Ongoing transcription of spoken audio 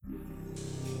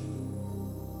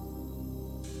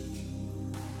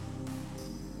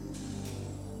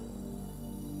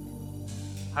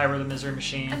Hi, we're the Misery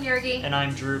Machine. I'm Yergi. And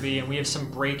I'm Drewby, and we have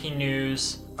some breaking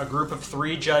news. A group of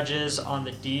 3 judges on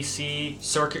the D.C.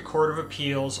 Circuit Court of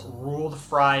Appeals ruled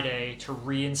Friday to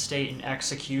reinstate an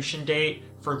execution date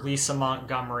for Lisa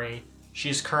Montgomery. She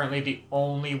is currently the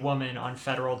only woman on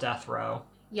federal death row.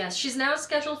 Yes, she's now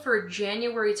scheduled for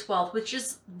January 12th, which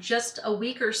is just a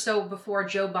week or so before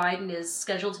Joe Biden is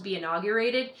scheduled to be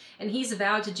inaugurated, and he's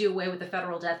vowed to do away with the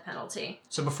federal death penalty.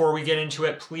 So before we get into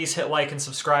it, please hit like and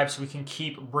subscribe so we can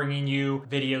keep bringing you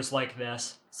videos like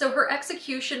this. So her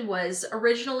execution was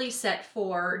originally set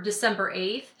for December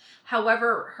 8th.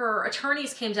 However, her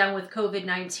attorneys came down with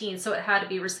COVID-19, so it had to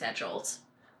be rescheduled.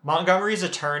 Montgomery's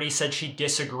attorney said she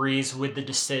disagrees with the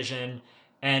decision,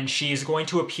 and she's going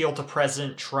to appeal to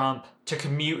President Trump to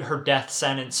commute her death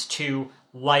sentence to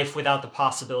life without the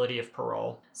possibility of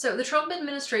parole. So the Trump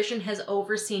administration has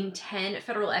overseen 10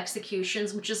 federal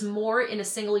executions, which is more in a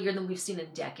single year than we've seen in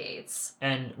decades.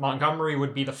 And Montgomery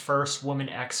would be the first woman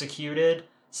executed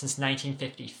since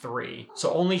 1953.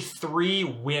 So only 3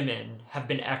 women have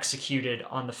been executed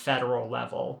on the federal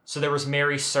level. So there was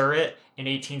Mary Surratt in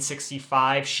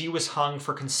 1865. She was hung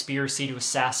for conspiracy to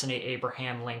assassinate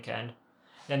Abraham Lincoln.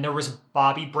 Then there was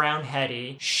Bobby Brown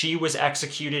Hetty. She was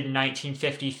executed in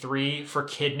 1953 for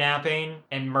kidnapping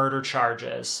and murder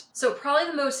charges. So probably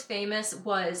the most famous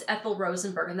was Ethel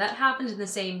Rosenberg, and that happened in the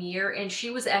same year, and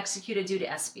she was executed due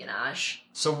to espionage.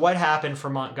 So what happened for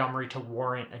Montgomery to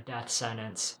warrant a death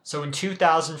sentence? So in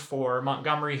 2004,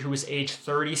 Montgomery, who was age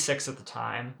 36 at the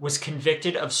time, was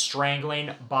convicted of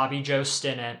strangling Bobby Jo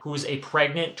Stinnett, who was a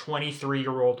pregnant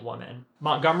 23-year-old woman.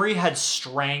 Montgomery had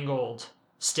strangled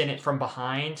Stinnett from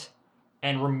behind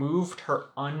and removed her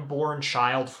unborn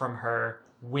child from her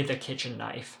with a kitchen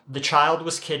knife. The child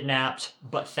was kidnapped,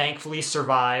 but thankfully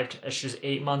survived, as she was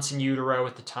 8 months in utero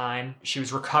at the time. She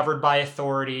was recovered by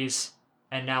authorities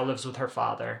and now lives with her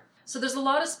father. So there's a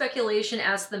lot of speculation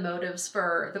as to the motives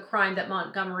for the crime that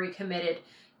Montgomery committed.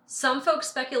 Some folks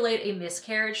speculate a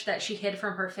miscarriage that she hid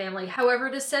from her family. However,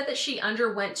 it is said that she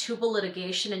underwent tubal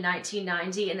litigation in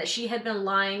 1990 and that she had been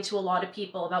lying to a lot of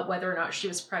people about whether or not she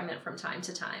was pregnant from time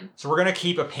to time. So we're going to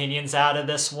keep opinions out of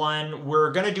this one.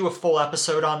 We're going to do a full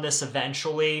episode on this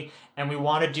eventually, and we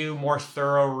want to do more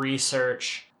thorough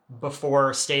research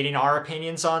before stating our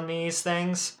opinions on these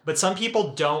things. But some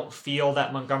people don't feel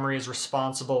that Montgomery is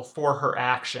responsible for her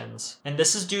actions. And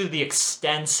this is due to the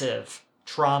extensive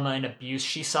trauma and abuse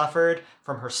she suffered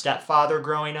from her stepfather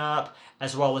growing up,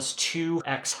 as well as 2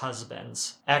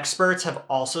 ex-husbands. Experts have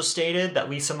also stated that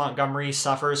Lisa Montgomery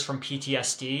suffers from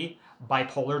PTSD,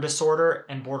 bipolar disorder,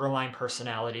 and borderline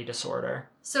personality disorder.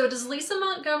 So does Lisa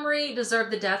Montgomery deserve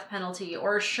the death penalty,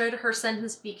 or should her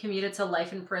sentence be commuted to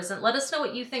life in prison? Let us know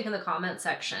what you think in the comment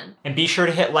section. And be sure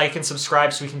to hit like and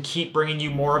subscribe so we can keep bringing you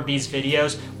more of these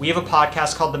videos. We have a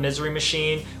podcast called The Misery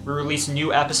Machine. We release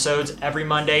new episodes every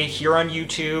Monday here on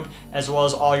YouTube, as well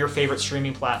as all your favorite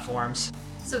streaming platforms.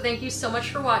 So thank you so much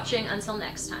for watching. Until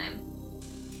next time.